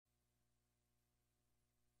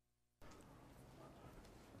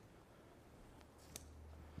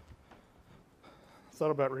thought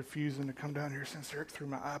about refusing to come down here since Eric threw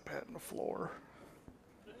my iPad on the floor.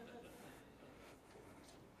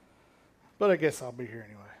 But I guess I'll be here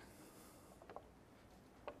anyway.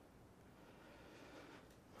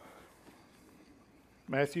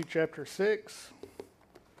 Matthew chapter 6.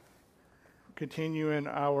 Continuing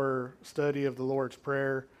our study of the Lord's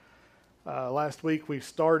Prayer. Last week we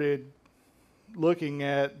started looking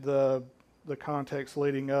at the context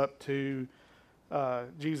leading up to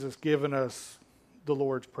Jesus giving us the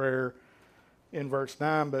Lord's Prayer in verse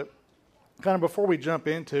 9. But kind of before we jump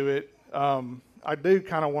into it, I do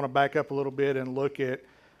kind of want to back up a little bit and look at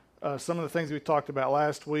some of the things we talked about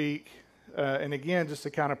last week. And again, just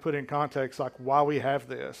to kind of put in context, like why we have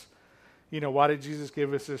this. You know, why did Jesus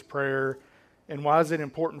give us this prayer? And why is it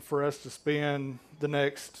important for us to spend the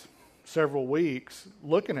next several weeks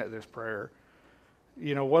looking at this prayer?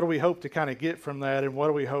 You know, what do we hope to kind of get from that, and what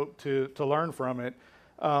do we hope to learn from it?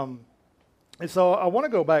 And so I want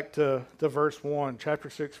to go back to verse 1,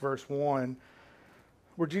 chapter 6, verse 1,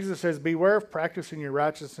 where Jesus says, "Beware of practicing your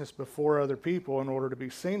righteousness before other people in order to be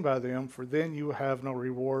seen by them, for then you will have no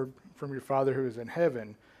reward from your Father who is in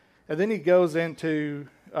heaven." And then he goes into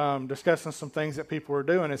discussing some things that people are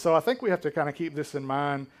doing. And so I think we have to kind of keep this in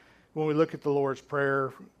mind when we look at the Lord's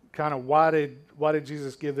Prayer, kind of why did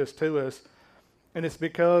Jesus give this to us? And it's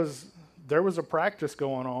because there was a practice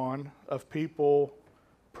going on of people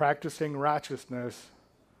practicing righteousness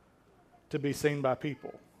to be seen by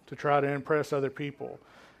people, to try to impress other people.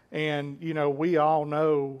 And, you know, we all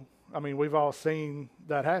know, I mean, we've all seen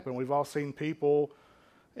that happen. We've all seen people,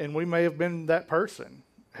 and we may have been that person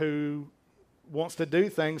who wants to do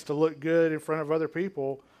things to look good in front of other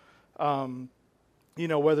people, you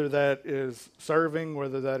know, whether that is serving,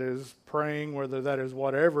 whether that is praying, whether that is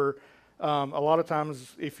whatever. A lot of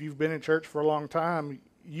times, if you've been in church for a long time,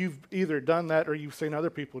 you've either done that or you've seen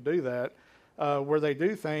other people do that, where they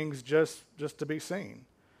do things just to be seen,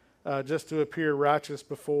 just to appear righteous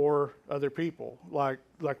before other people. Like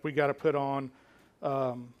we got to put on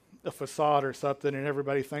a facade or something, and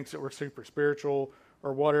everybody thinks that we're super spiritual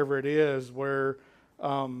or whatever it is, where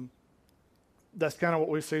that's kind of what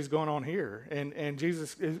we see is going on here. And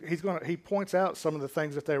Jesus, he points out some of the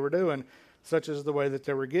things that they were doing, such as the way that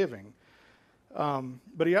they were giving.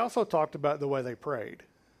 But he also talked about the way they prayed.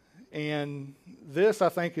 And this, I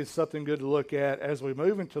think, is something good to look at as we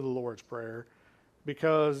move into the Lord's Prayer,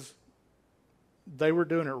 because they were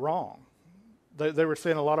doing it wrong. They were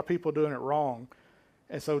seeing a lot of people doing it wrong.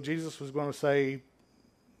 And so Jesus was going to say,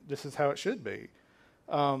 this is how it should be.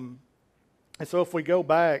 And so if we go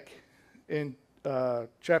back in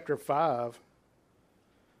chapter 5,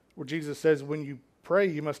 where Jesus says, when you pray,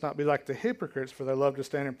 you must not be like the hypocrites, for they love to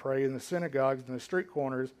stand and pray in the synagogues and the street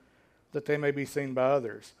corners, that they may be seen by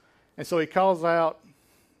others. And so he calls out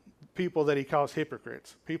people that he calls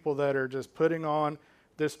hypocrites, people that are just putting on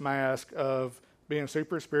this mask of being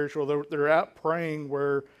super spiritual. They're out praying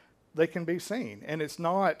where they can be seen. And it's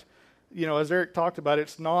not, you know, as Eric talked about,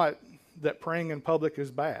 it's not that praying in public is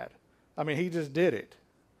bad. I mean, he just did it.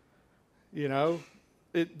 You know,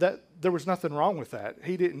 there was nothing wrong with that.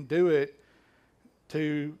 He didn't do it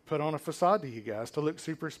to put on a facade to you guys, to look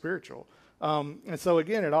super spiritual. And so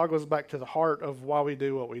again, it all goes back to the heart of why we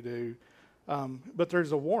do what we do. But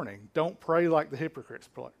there's a warning. Don't pray like the hypocrites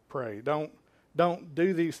pray. Don't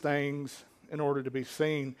do these things in order to be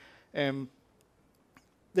seen. And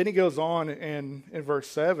then he goes on in verse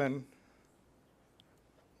 7,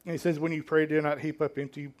 and he says, when you pray, do not heap up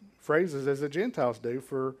empty phrases as the Gentiles do,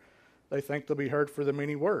 for they think they'll be heard for the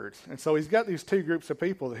many words. And so he's got these two groups of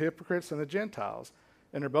people, the hypocrites and the Gentiles,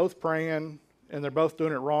 and they're both praying, and they're both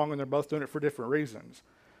doing it wrong, and they're both doing it for different reasons.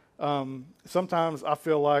 Sometimes I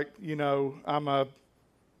feel like, you know, I'm a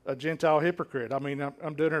Gentile hypocrite. I mean,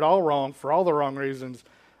 I'm doing it all wrong for all the wrong reasons.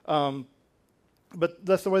 But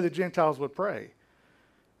that's the way the Gentiles would pray,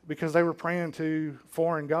 because they were praying to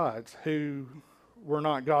foreign gods who were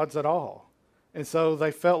not gods at all. And so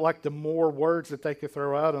they felt like the more words that they could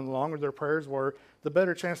throw out and the longer their prayers were, the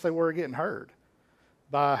better chance they were of getting heard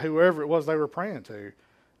by whoever it was they were praying to.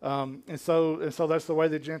 And so that's the way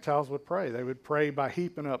the Gentiles would pray. They would pray by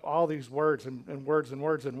heaping up all these words and words and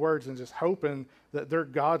words and words, and just hoping that their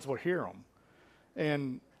gods would hear them.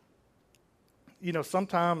 And, you know,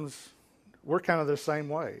 sometimes we're kind of the same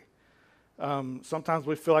way. Sometimes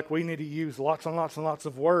we feel like we need to use lots and lots and lots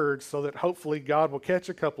of words so that hopefully God will catch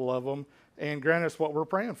a couple of them and grant us what we're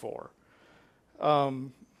praying for.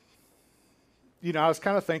 You know, I was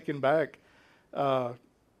kind of thinking back, kind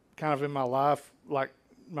of in my life, like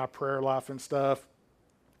my prayer life and stuff.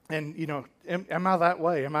 And, you know, am I that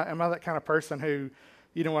way? Am I that kind of person who,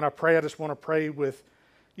 you know, when I pray, I just want to pray with,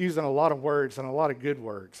 using a lot of words and a lot of good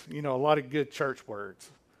words, a lot of good church words.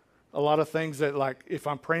 A lot of things that, like, if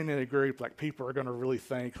I'm praying in a group, like, people are going to really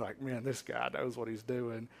think, like, man, this guy knows what he's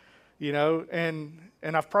doing, and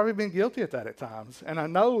I've probably been guilty of that at times. And I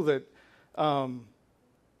know that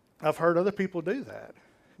I've heard other people do that.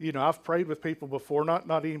 I've prayed with people before, not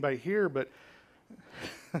anybody here, but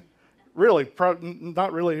really,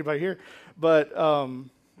 not really anybody here, but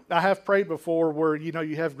I have prayed before where,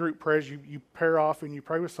 you have group prayers, you pair off and you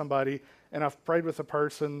pray with somebody, and I've prayed with a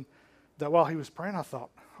person that while he was praying, I thought,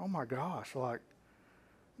 oh my gosh, like,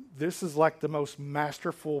 this is like the most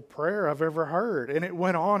masterful prayer I've ever heard. And it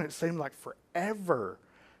went on, it seemed like forever,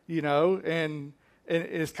 and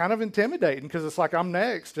it's kind of intimidating because it's like I'm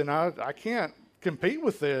next and I can't compete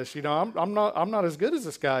with this. I'm not as good as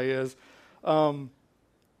this guy is.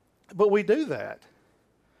 But we do that.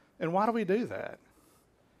 And why do we do that?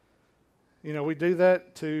 We do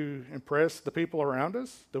that to impress the people around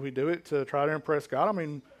us. Do we do it to try to impress God? I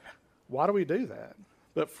mean, why do we do that?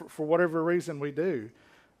 But for whatever reason we do.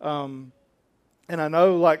 And I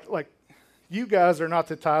know like you guys are not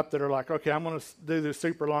the type that are like, okay, I'm going to do this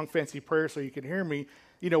super long fancy prayer so you can hear me.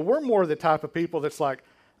 We're more the type of people that's like,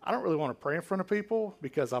 I don't really want to pray in front of people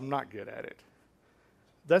because I'm not good at it.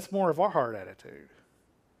 That's more of our heart attitude.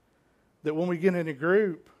 That when we get in a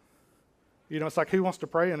group, it's like, who wants to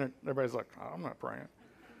pray? And everybody's like, oh, I'm not praying.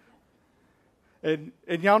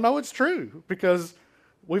 And y'all know it's true because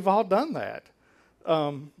we've all done that.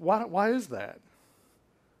 Why is that?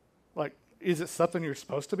 Like, is it something you're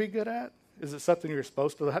supposed to be good at? Is it something you're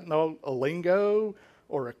supposed to know a lingo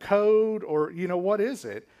or a code or, what is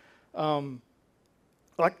it?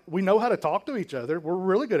 Like, we know how to talk to each other. We're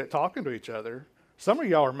really good at talking to each other. Some of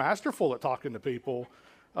y'all are masterful at talking to people.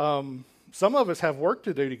 Some of us have work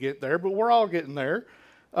to do to get there, but we're all getting there.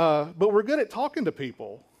 But we're good at talking to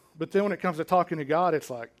people. But then when it comes to talking to God, it's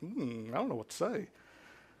like, I don't know what to say.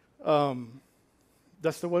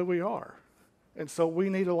 That's the way we are. And so we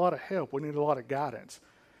need a lot of help. We need a lot of guidance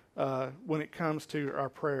when it comes to our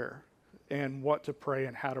prayer and what to pray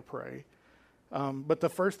and how to pray. But the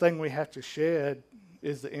first thing we have to shed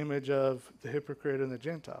is the image of the hypocrite and the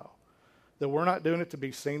Gentile. That we're not doing it to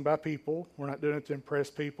be seen by people. We're not doing it to impress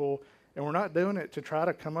people. And we're not doing it to try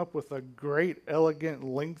to come up with a great, elegant,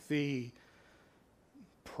 lengthy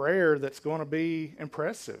prayer that's going to be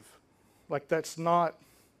impressive. Like, that's not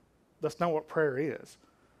what prayer is.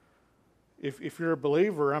 If you're a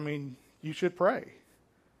believer, I mean, you should pray.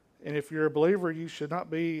 And if you're a believer, you should not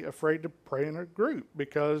be afraid to pray in a group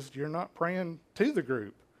because you're not praying to the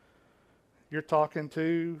group. You're talking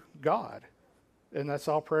to God. And that's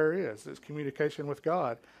all prayer is. It's communication with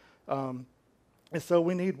God. And so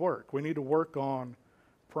we need work. We need to work on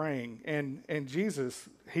praying. And Jesus,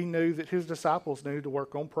 he knew that his disciples needed to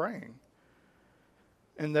work on praying.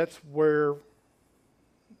 And that's where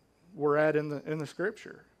we're at in the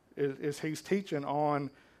scripture. Is he's teaching on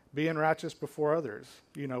being righteous before others.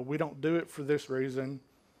 We don't do it for this reason.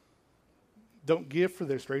 Don't give for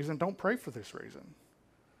this reason. Don't pray for this reason.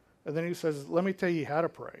 And then he says, let me tell you how to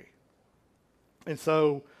pray. And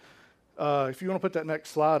so if you want to put that next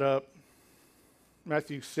slide up,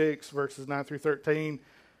 Matthew 6, verses 9 through 13,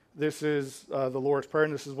 this is the Lord's Prayer,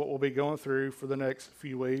 and this is what we'll be going through for the next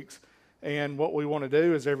few weeks. And what we want to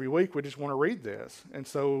do is every week we just want to read this. And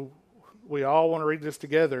so we all want to read this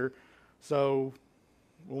together. So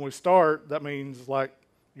when we start, that means like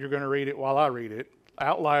you're going to read it while I read it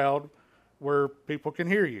out loud where people can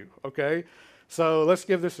hear you, okay? So let's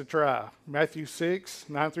give this a try. Matthew 6,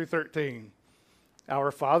 9 through 13.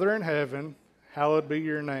 Our Father in heaven, hallowed be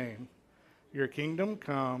your name. Your kingdom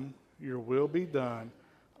come, your will be done,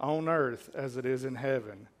 on earth as it is in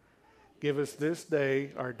heaven. Give us this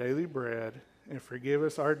day our daily bread, and forgive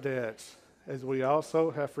us our debts, as we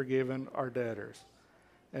also have forgiven our debtors.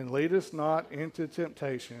 And lead us not into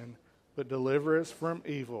temptation, but deliver us from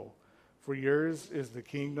evil. For yours is the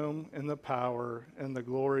kingdom and the power and the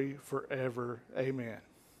glory forever. Amen.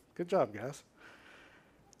 Good job, guys.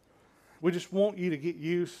 We just want you to get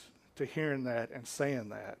used to hearing that and saying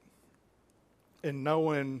that and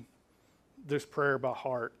knowing this prayer by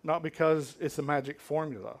heart. Not because it's a magic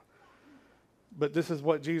formula, but this is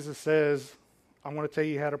what Jesus says, I'm going to tell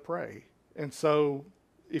you how to pray. And so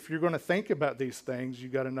if you're going to think about these things,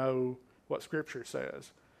 you've got to know what Scripture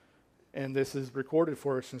says. And this is recorded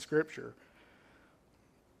for us in Scripture.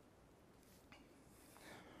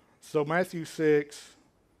 So Matthew 6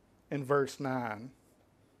 and verse 9,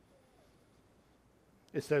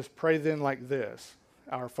 it says, pray then like this,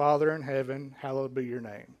 our Father in heaven, hallowed be your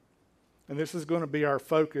name. And this is going to be our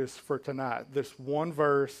focus for tonight, this one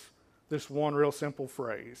verse, this one real simple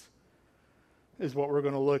phrase. is what we're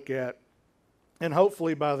going to look at. And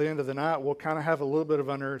hopefully by the end of the night, we'll kind of have a little bit of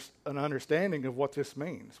an understanding of what this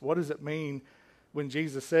means. What does it mean when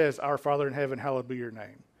Jesus says, "Our Father in heaven, hallowed be your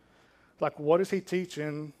name"? Like, what is he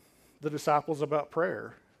teaching the disciples about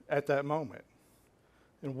prayer at that moment?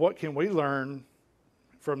 And what can we learn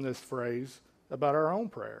from this phrase about our own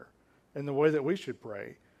prayer and the way that we should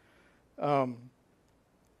pray? And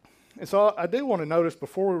so I do want to notice,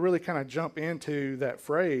 before we really kind of jump into that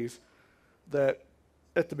phrase, that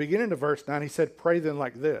at the beginning of verse 9, he said, "Pray then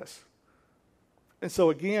like this." And so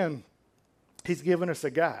again, he's given us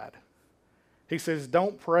a guide. He says,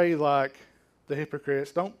 don't pray like the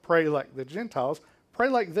hypocrites. Don't pray like the Gentiles. Pray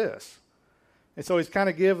like this. And so he's kind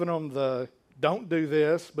of giving them the don't do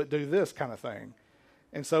this, but do this kind of thing.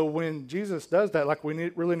 And so when Jesus does that, like, we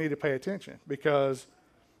really need to pay attention, because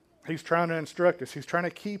he's trying to instruct us. He's trying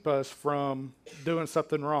to keep us from doing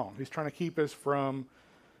something wrong. He's trying to keep us from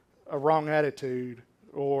a wrong attitude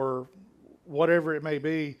or whatever it may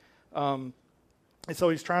be. And so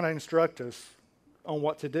he's trying to instruct us on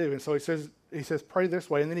what to do. And so he says, pray this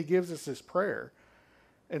way. And then he gives us this prayer.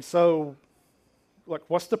 And so, like,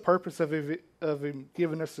 what's the purpose of him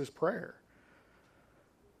giving us this prayer?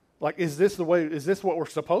 Like, is this what we're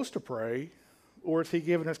supposed to pray? Or is he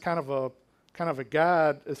giving us kind of a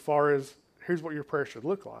guide as far as, here's what your prayer should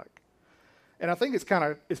look like? And I think it's kind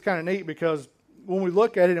of neat, because when we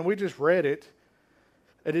look at it and we just read it,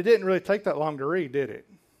 and it didn't really take that long to read, did it?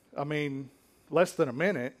 I mean, less than a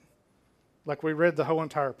minute. Like, we read the whole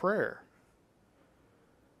entire prayer.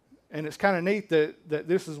 And it's kind of neat that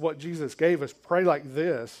this is what Jesus gave us. Pray like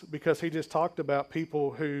this, because he just talked about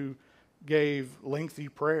people who gave lengthy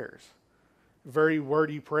prayers, very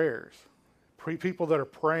wordy prayers, people that are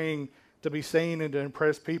praying to be seen and to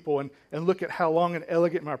impress people, and look at how long and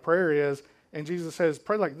elegant my prayer is. And Jesus says,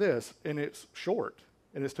 pray like this, and it's short,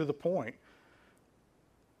 and it's to the point.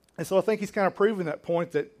 And so I think he's kind of proving that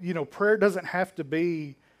point, that, prayer doesn't have to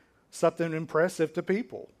be something impressive to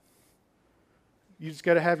people. You just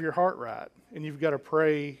got to have your heart right, and you've got to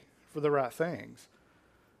pray for the right things.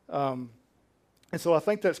 And so I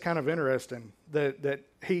think that's kind of interesting that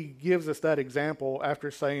he gives us that example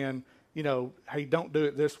after saying, hey, don't do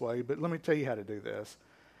it this way, but let me tell you how to do this.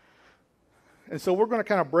 And so we're going to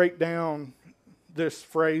kind of break down this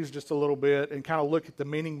phrase just a little bit and kind of look at the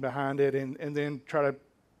meaning behind it, and then try to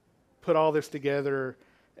put all this together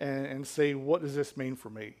and see, what does this mean for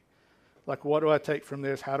me? Like, what do I take from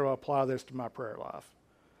this? How do I apply this to my prayer life?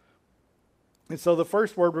 And so the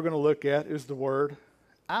first word we're going to look at is the word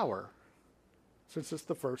our, since it's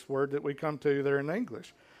the first word that we come to there in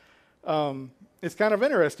English. It's kind of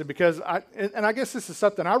interesting, because I guess this is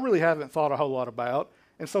something I really haven't thought a whole lot about.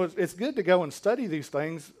 And so it's good to go and study these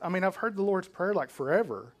things. I mean, I've heard the Lord's Prayer like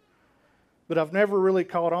forever, but I've never really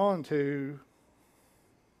caught on to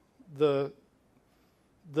the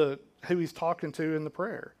who he's talking to in the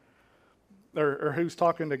prayer, or who's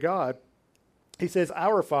talking to God. He says,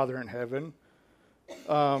 "Our Father in heaven,"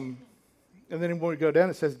 and then when we go down,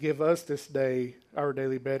 it says, "Give us this day our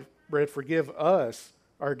daily bread. Forgive us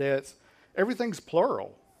our debts." Everything's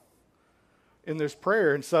plural in this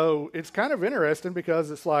prayer. And so it's kind of interesting,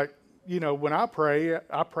 because it's like, when I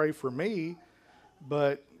pray for me,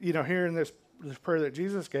 but, here in this prayer that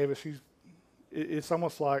Jesus gave us, it's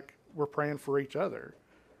almost like we're praying for each other.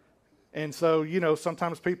 And so,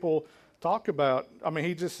 sometimes people talk about,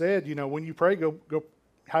 he just said, when you pray, go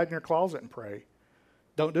hide in your closet and pray.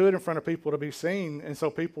 Don't do it in front of people to be seen. And so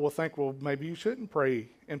people will think, well, maybe you shouldn't pray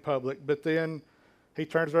in public. But then he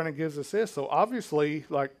turns around and gives us this. So obviously,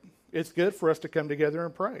 like, it's good for us to come together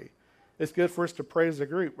and pray. It's good for us to pray as a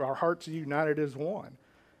group. Our hearts are united as one.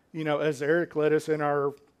 As Eric led us in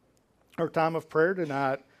our time of prayer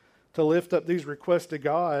tonight, to lift up these requests to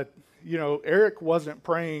God, Eric wasn't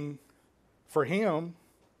praying for him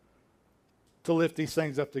to lift these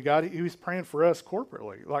things up to God. He was praying for us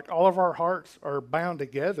corporately. Like, all of our hearts are bound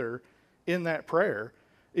together in that prayer.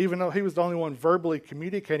 Even though he was the only one verbally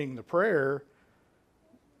communicating the prayer,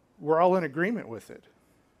 we're all in agreement with it.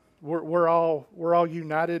 We're all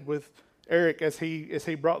united with Eric as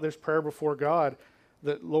he brought this prayer before God,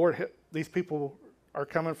 that, Lord, these people are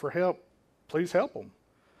coming for help. Please help them.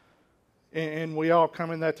 And we all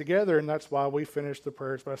come in that together, and that's why we finish the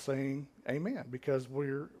prayers by saying amen, because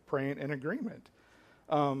we're praying in agreement.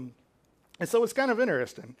 And so it's kind of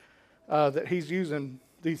interesting that he's using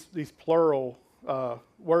these plural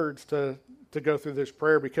words to go through this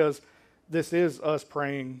prayer, because this is us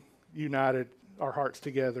praying united, our hearts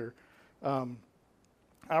together.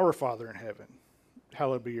 Our Father in heaven,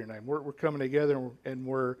 hallowed be your name. We're coming together, and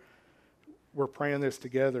we're praying this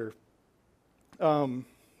together.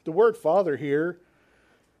 The word Father here,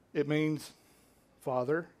 it means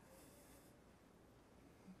Father.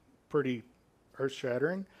 Pretty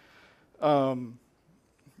earth-shattering.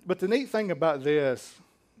 But the neat thing about this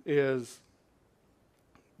is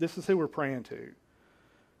who we're praying to.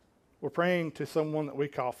 We're praying to someone that we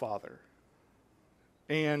call Father.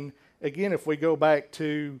 And again, if we go back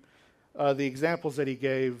to the examples that he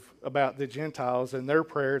gave about the Gentiles and their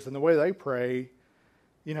prayers and the way they pray,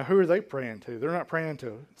 who are they praying to? They're not praying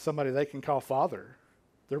to somebody they can call Father.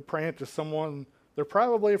 They're praying to someone they're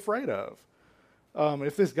probably afraid of.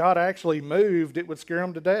 If this God actually moved, it would scare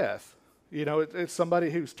them to death. It's somebody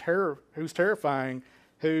who's terrifying,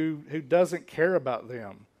 who doesn't care about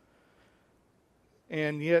them.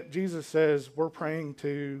 And yet Jesus says we're praying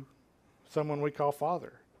to someone we call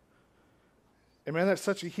Father. And man, that's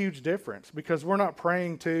such a huge difference, because we're not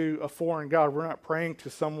praying to a foreign God. We're not praying to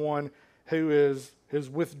someone who is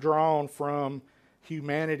withdrawn from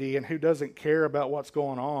humanity and who doesn't care about what's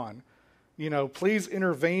going on. Please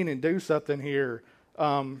intervene and do something here.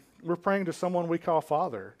 We're praying to someone we call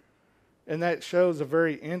Father. And that shows a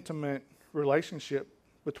very intimate relationship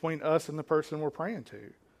between us and the person we're praying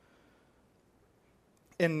to.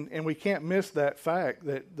 And we can't miss that fact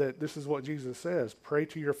that this is what Jesus says. Pray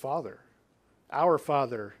to your Father, our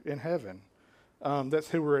Father in heaven. That's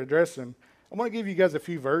who we're addressing. I want to give you guys a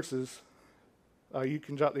few verses. You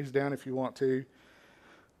can jot these down if you want to.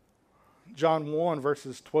 John 1,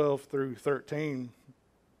 verses 12 through 13.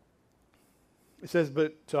 It says,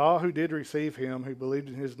 "But to all who did receive him, who believed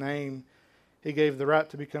in his name, he gave the right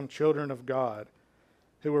to become children of God,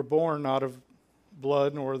 who were born not of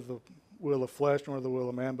blood, nor the will of flesh, nor the will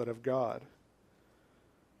of man, but of God."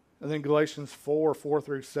 And then Galatians 4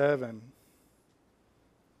 through 7.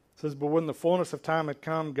 It says, "But when the fullness of time had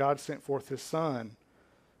come, God sent forth his Son,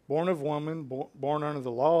 born of woman, born under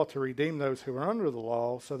the law, to redeem those who are under the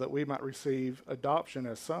law, so that we might receive adoption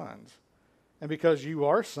as sons. And because you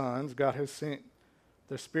are sons, God has sent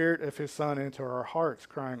the Spirit of his Son into our hearts,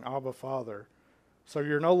 crying, Abba, Father. So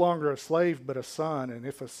you're no longer a slave, but a son, and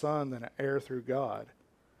if a son, then an heir through God."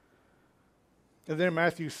 And then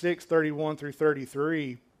Matthew 6:31 through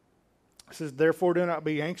 33, it says, "Therefore do not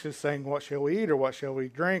be anxious, saying, what shall we eat, or what shall we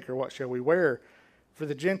drink, or what shall we wear? For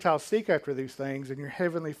the Gentiles seek after these things, and your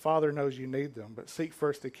heavenly Father knows you need them. But seek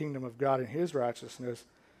first the kingdom of God and his righteousness,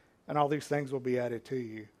 and all these things will be added to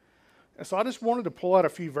you." And so I just wanted to pull out a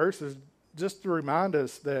few verses just to remind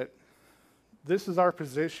us that this is our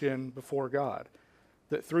position before God.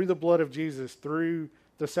 That through the blood of Jesus, through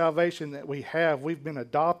the salvation that we have, we've been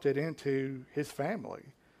adopted into his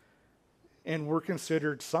family. And we're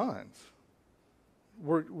considered sons.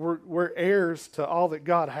 We're heirs to all that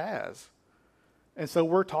God has. And so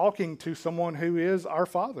we're talking to someone who is our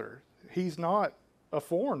Father. He's not a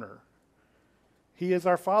foreigner. He is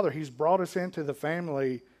our Father. He's brought us into the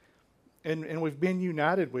family, and we've been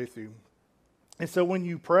united with him. And so when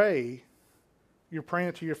you pray, you're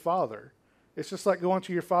praying to your Father. It's just like going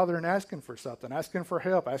to your Father and asking for something, asking for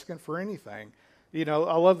help, asking for anything. I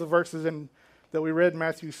love the verses that we read in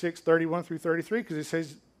Matthew 6:31 through 33, because it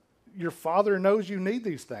says, your Father knows you need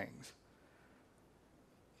these things.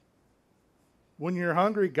 When you're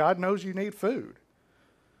hungry, God knows you need food.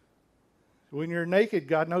 When you're naked,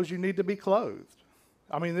 God knows you need to be clothed.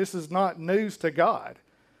 I mean, this is not news to God.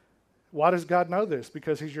 Why does God know this?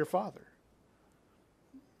 Because he's your Father.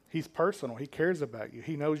 He's personal. He cares about you.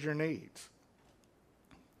 He knows your needs.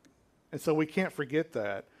 And so we can't forget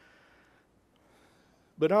that.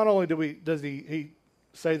 But not only does he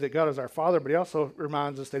say that God is our Father, but he also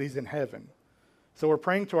reminds us that he's in heaven. So we're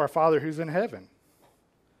praying to our Father who's in heaven.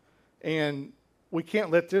 And we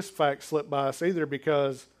can't let this fact slip by us either,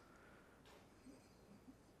 because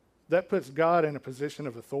that puts God in a position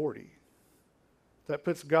of authority. That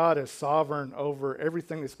puts God as sovereign over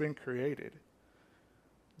everything that's been created.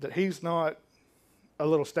 That he's not a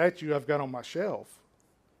little statue I've got on my shelf.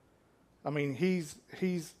 I mean, he's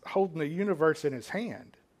holding the universe in his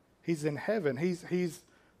hand. He's in heaven. He's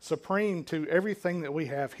supreme to everything that we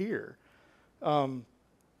have here. And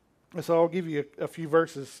so I'll give you a few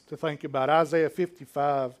verses to think about. Isaiah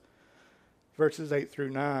 55, verses 8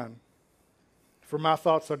 through 9. "For my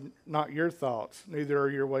thoughts are not your thoughts, neither are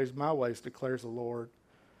your ways my ways, declares the Lord.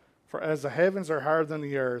 For as the heavens are higher than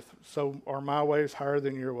the earth, so are my ways higher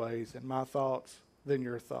than your ways, and my thoughts than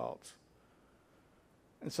your thoughts."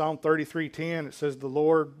 In Psalm 33:10, it says, "The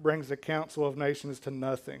Lord brings the counsel of nations to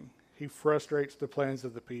nothing. He frustrates the plans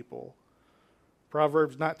of the people."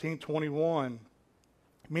 Proverbs 19:21,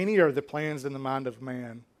 "Many are the plans in the mind of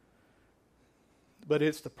man, but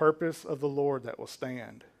it's the purpose of the Lord that will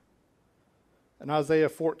stand." In Isaiah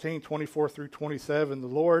 14:24 through 27, the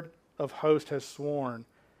Lord of hosts has sworn,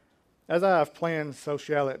 as I have planned, so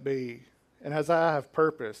shall it be, and as I have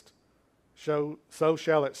purposed, so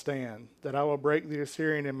shall it stand, that I will break the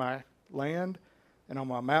Assyrian in my land, and on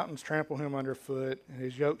my mountains trample him underfoot, and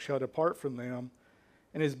his yoke shall depart from them,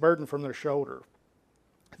 and his burden from their shoulder.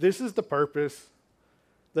 This is the purpose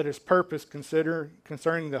that is purposed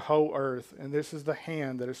concerning the whole earth, and this is the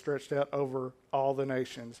hand that is stretched out over all the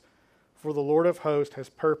nations. For the Lord of hosts has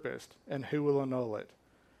purposed, and who will annul it?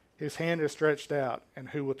 His hand is stretched out, and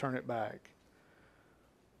who will turn it back?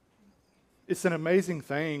 It's an amazing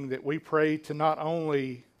thing that we pray to not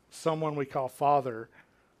only someone we call Father,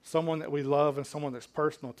 someone that we love and someone that's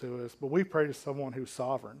personal to us, but we pray to someone who's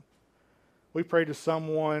sovereign. We pray to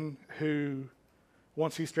someone who,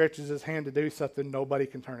 once he stretches his hand to do something, nobody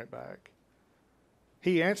can turn it back.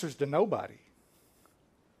 He answers to nobody.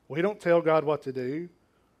 We don't tell God what to do.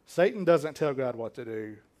 Satan doesn't tell God what to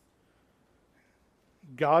do.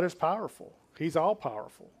 God is powerful. He's all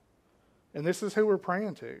powerful. And this is who we're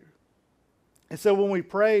praying to. And so when we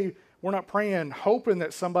pray, we're not praying hoping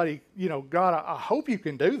that somebody, God, I hope you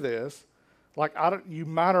can do this. Like you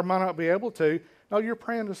might or might not be able to. No, you're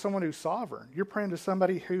praying to someone who's sovereign. You're praying to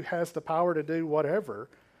somebody who has the power to do whatever.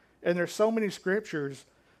 And there's so many scriptures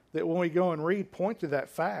that when we go and read point to that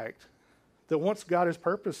fact, that once God has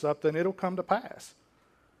purposed something, it'll come to pass.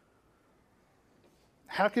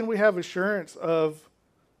 How can we have assurance of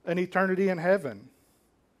an eternity in heaven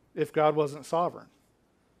if God wasn't sovereign?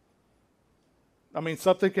 I mean,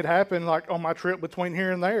 something could happen like on my trip between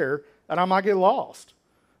here and there, and I might get lost.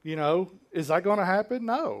 Is that going to happen?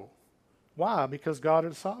 No. Why? Because God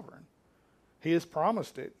is sovereign. He has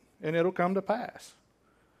promised it, and it'll come to pass.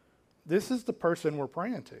 This is the person we're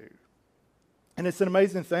praying to. And it's an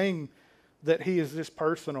amazing thing that he is this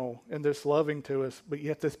personal and this loving to us, but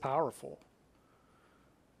yet this powerful.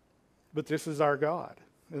 But this is our God,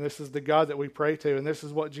 and this is the God that we pray to, and this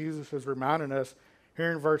is what Jesus is reminding us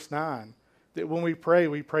here in verse 9, that when we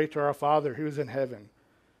pray to our Father who is in heaven,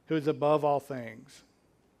 who is above all things,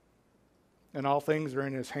 and all things are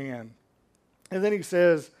in his hand. And then he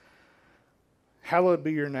says, hallowed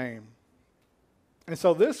be your name. And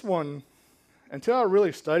so this one, until I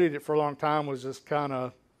really studied it for a long time, was just kind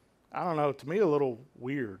of, I don't know, to me a little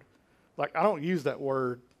weird. Like, I don't use that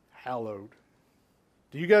word hallowed.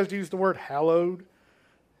 Do you guys use the word hallowed?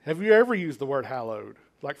 Have you ever used the word hallowed?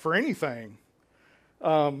 Like for anything?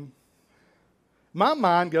 My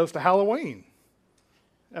mind goes to Halloween.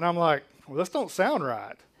 And I'm like, well, this don't sound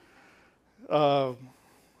right. How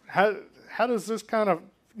does this kind of,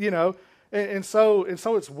 and so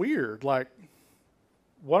it's weird. Like,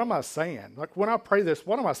 what am I saying? Like when I pray this,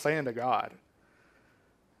 what am I saying to God?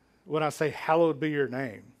 When I say, hallowed be your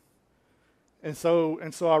name. And so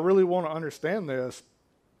I really want to understand this.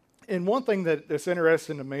 And one thing that's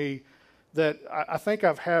interesting to me that I think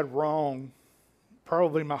I've had wrong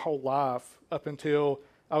probably my whole life up until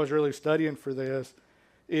I was really studying for this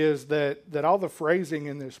is that all the phrasing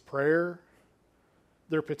in this prayer,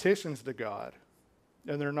 they're petitions to God,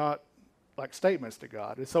 and they're not like statements to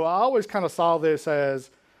God. And so I always kind of saw this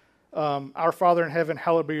as our Father in heaven,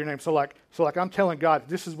 hallowed be your name. So like I'm telling God,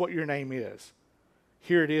 this is what your name is.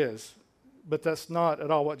 Here it is. But that's not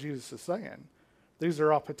at all what Jesus is saying. These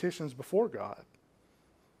are all petitions before God.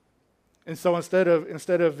 And so instead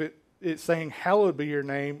of it saying, hallowed be your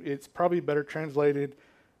name, it's probably better translated,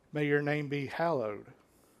 may your name be hallowed.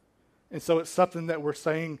 And so it's something that we're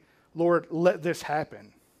saying, Lord, let this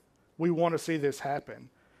happen. We want to see this happen.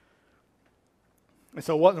 And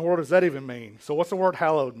so what in the world does that even mean? So what's the word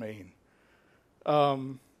hallowed mean?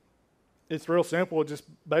 It's real simple. It just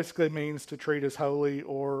basically means to treat as holy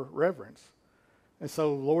or reverence. And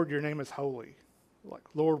so, Lord, your name is holy. Like,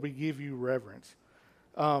 Lord, we give you reverence.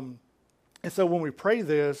 And so when we pray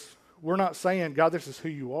this, we're not saying, God, this is who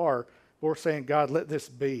you are. But we're saying, God, let this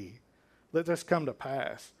be. Let this come to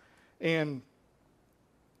pass. And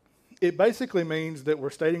it basically means that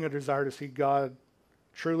we're stating a desire to see God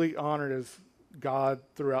truly honored as God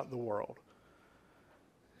throughout the world.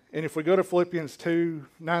 And if we go to Philippians 2,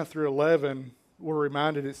 9 through 11, we're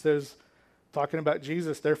reminded, it says, talking about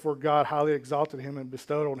Jesus, therefore God highly exalted him and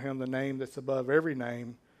bestowed on him the name that's above every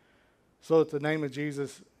name, so that the name of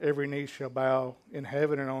Jesus every knee shall bow in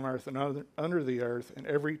heaven and on earth and under the earth, and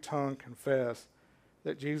every tongue confess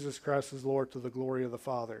that Jesus Christ is Lord to the glory of the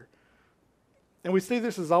Father. And we see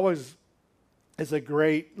this as always as a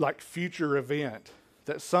great future event,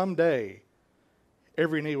 that someday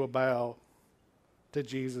every knee will bow to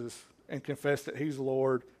Jesus and confess that he's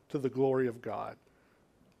Lord to the glory of God.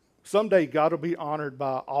 Someday God will be honored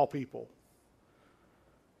by all people.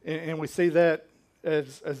 And we see that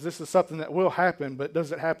as this is something that will happen, but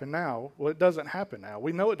does it happen now? Well, it doesn't happen now.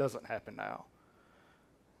 We know it doesn't happen now.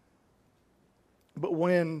 But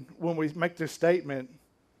when we make this statement,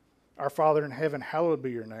 our Father in heaven, hallowed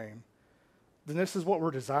be your name, then this is what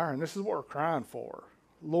we're desiring. This is what we're crying for.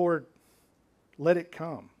 Lord, let it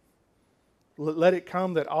come. Let it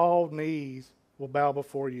come that all knees will bow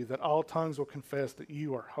before you, that all tongues will confess that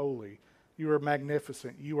you are holy, you are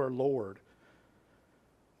magnificent, you are Lord.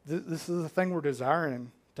 This is the thing we're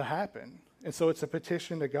desiring to happen. And so it's a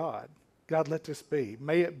petition to God. God, let this be.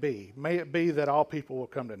 May it be. May it be that all people will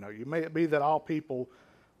come to know you. May it be that all people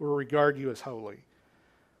will regard you as holy.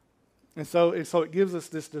 And so it gives us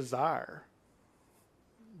this desire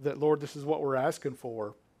that, Lord, this is what we're asking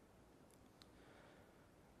for.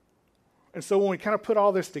 And so when we kind of put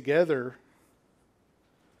all this together,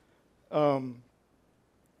 I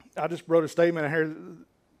just wrote a statement in here.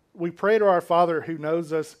 We pray to our Father who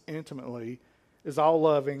knows us intimately, is all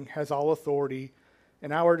loving, has all authority,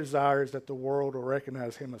 and our desire is that the world will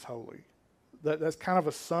recognize him as holy. That's kind of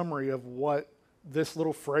a summary of what this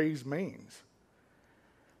little phrase means.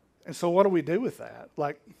 And so what do we do with that?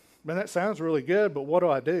 Like, man, that sounds really good, but what do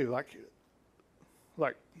I do?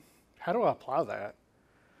 Like, how do I apply that?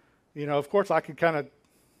 You know, of course I could kind of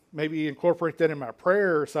maybe incorporate that in my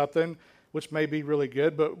prayer or something, which may be really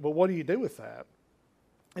good, but what do you do with that?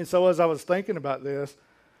 And so as I was thinking about this,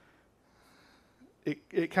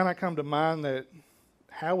 it kind of come to mind that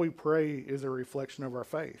how we pray is a reflection of our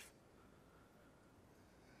faith.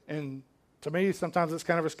 And to me, sometimes it's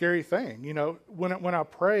kind of a scary thing. You know, when I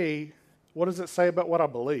pray, what does it say about what I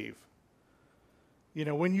believe? You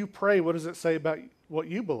know, when you pray, what does it say about what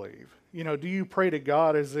you believe? You know, do you pray to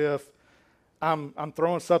God as if I'm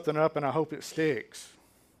throwing something up and I hope it sticks?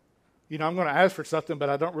 You know, I'm going to ask for something, but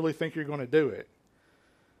I don't really think you're going to do it.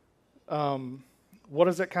 What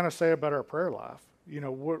does that kind of say about our prayer life? You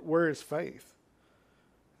know, where is faith?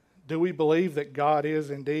 Do we believe that God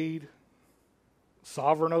is indeed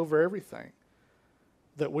sovereign over everything?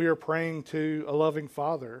 That we are praying to a loving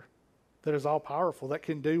Father that is all powerful, that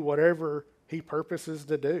can do whatever he purposes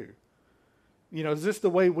to do? You know, is this the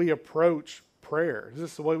way we approach prayer? Is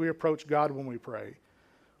this the way we approach God when we pray?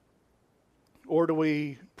 Or do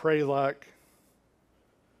we pray like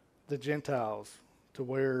the Gentiles, to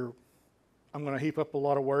where I'm going to heap up a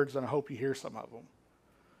lot of words and I hope you hear some of them?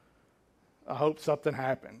 I hope something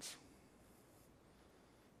happens.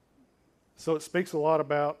 So it speaks a lot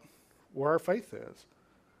about where our faith is,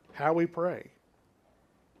 how we pray.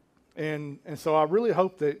 And so I really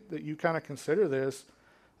hope that you kind of consider this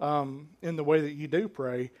in the way that you do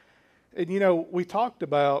pray. And, you know, we talked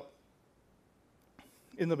about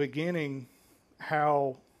in the beginning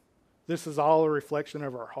how this is all a reflection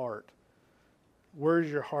of our heart. Where's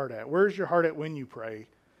your heart at? Where's your heart at when you pray?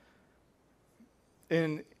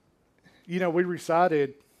 And, you know, we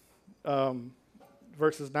recited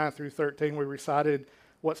verses 9 through 13. We recited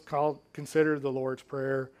what's considered the Lord's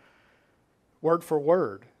Prayer, word for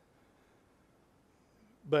word.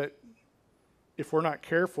 But if we're not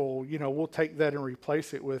careful, you know, we'll take that and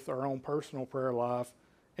replace it with our own personal prayer life,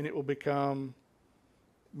 and it will become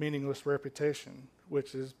meaningless repetition,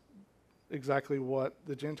 which is exactly what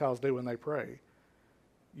the Gentiles do when they pray.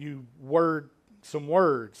 You word some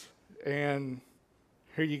words, and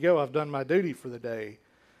here you go, I've done my duty for the day.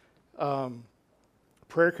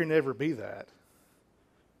 Prayer can never be that.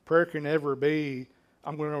 Prayer can never be,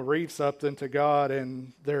 I'm going to read something to God,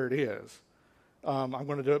 and there it is. I'm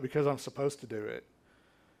going to do it because I'm supposed to do it.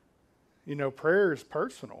 You know, prayer is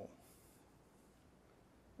personal.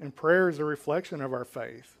 And prayer is a reflection of our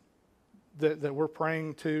faith, that we're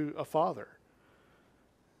praying to a Father.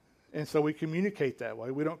 And so we communicate that way.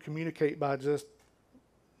 We don't communicate by just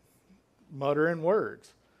muttering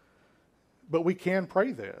words. But we can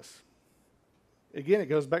pray this. Again, it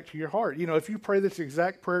goes back to your heart. You know, if you pray this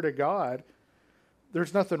exact prayer to God,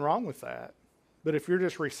 there's nothing wrong with that. But if you're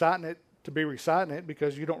just reciting it to be reciting it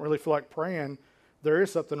because you don't really feel like praying, there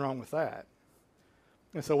is something wrong with that.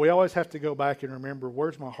 And so we always have to go back and remember,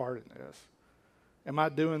 where's my heart in this? Am I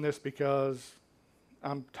doing this because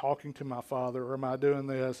I'm talking to my Father, or am I doing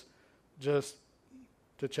this just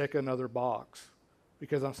to check another box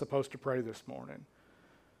because I'm supposed to pray this morning?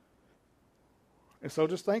 And so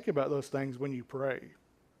just think about those things when you pray.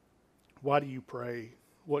 Why do you pray?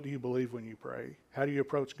 What do you believe when you pray? How do you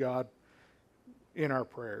approach God in our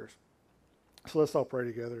prayers? So let's all pray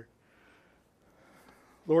together.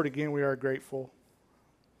 Lord, again, we are grateful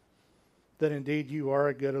that indeed you are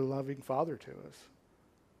a good and loving Father to us.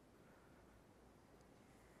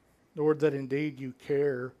 Lord, that indeed you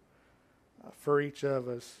care for each of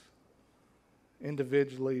us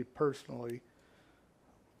individually, personally,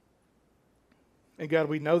 And God,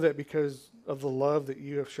 we know that because of the love that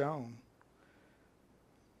you have shown.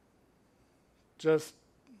 Just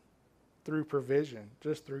through provision,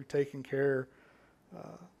 just through taking care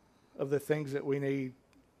of the things that we need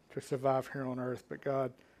to survive here on earth. But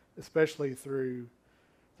God, especially through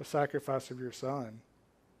the sacrifice of your Son.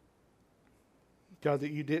 God,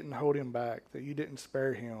 that you didn't hold him back, that you didn't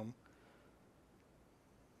spare him.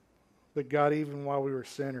 But God, even while we were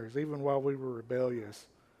sinners, even while we were rebellious,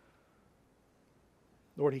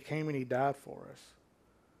 Lord, he came and he died for us.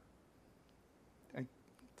 And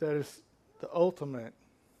that is the ultimate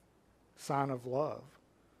sign of love,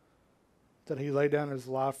 that he laid down his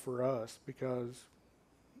life for us because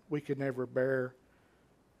we could never bear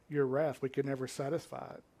your wrath. We could never satisfy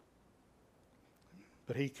it.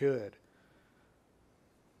 But he could.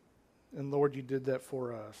 And Lord, you did that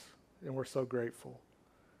for us, and we're so grateful.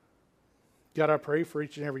 God, I pray for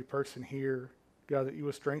each and every person here, God, that you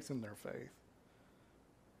would strengthen their faith.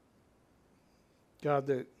 God,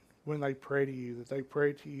 that when they pray to you, that they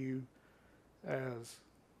pray to you as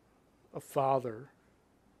a father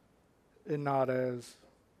and not as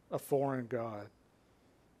a foreign God.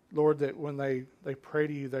 Lord, that when they pray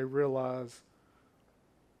to you, they realize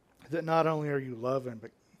that not only are you loving,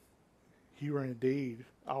 but you are indeed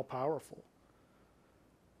all-powerful.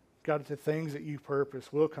 God, the things that you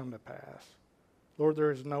purpose will come to pass. Lord,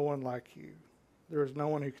 there is no one like you. There is no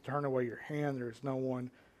one who can turn away your hand. There is no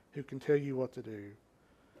one who can tell you what to do.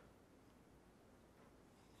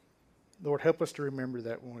 Lord, help us to remember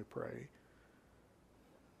that when we pray.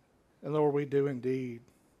 And Lord, we do indeed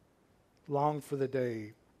long for the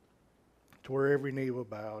day to where every knee will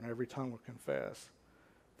bow and every tongue will confess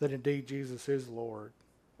that indeed Jesus is Lord,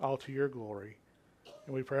 all to your glory.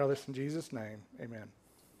 And we pray all this in Jesus' name. Amen.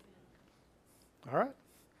 All right.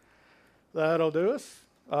 That'll do us.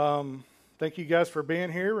 Thank you guys for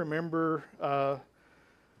being here. Remember, how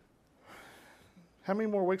many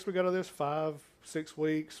more weeks we got of this? 5, 6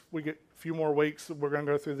 weeks. We get a few more weeks. We're going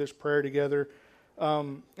to go through this prayer together.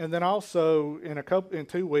 And then also in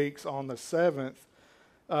 2 weeks on the 7th,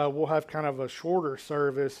 we'll have kind of a shorter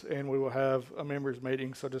service and we will have a members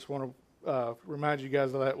meeting. So just want to remind you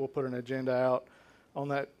guys of that. We'll put an agenda out on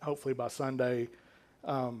that hopefully by Sunday.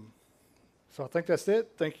 So I think that's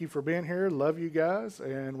it. Thank you for being here. Love you guys,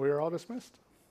 and we are all dismissed.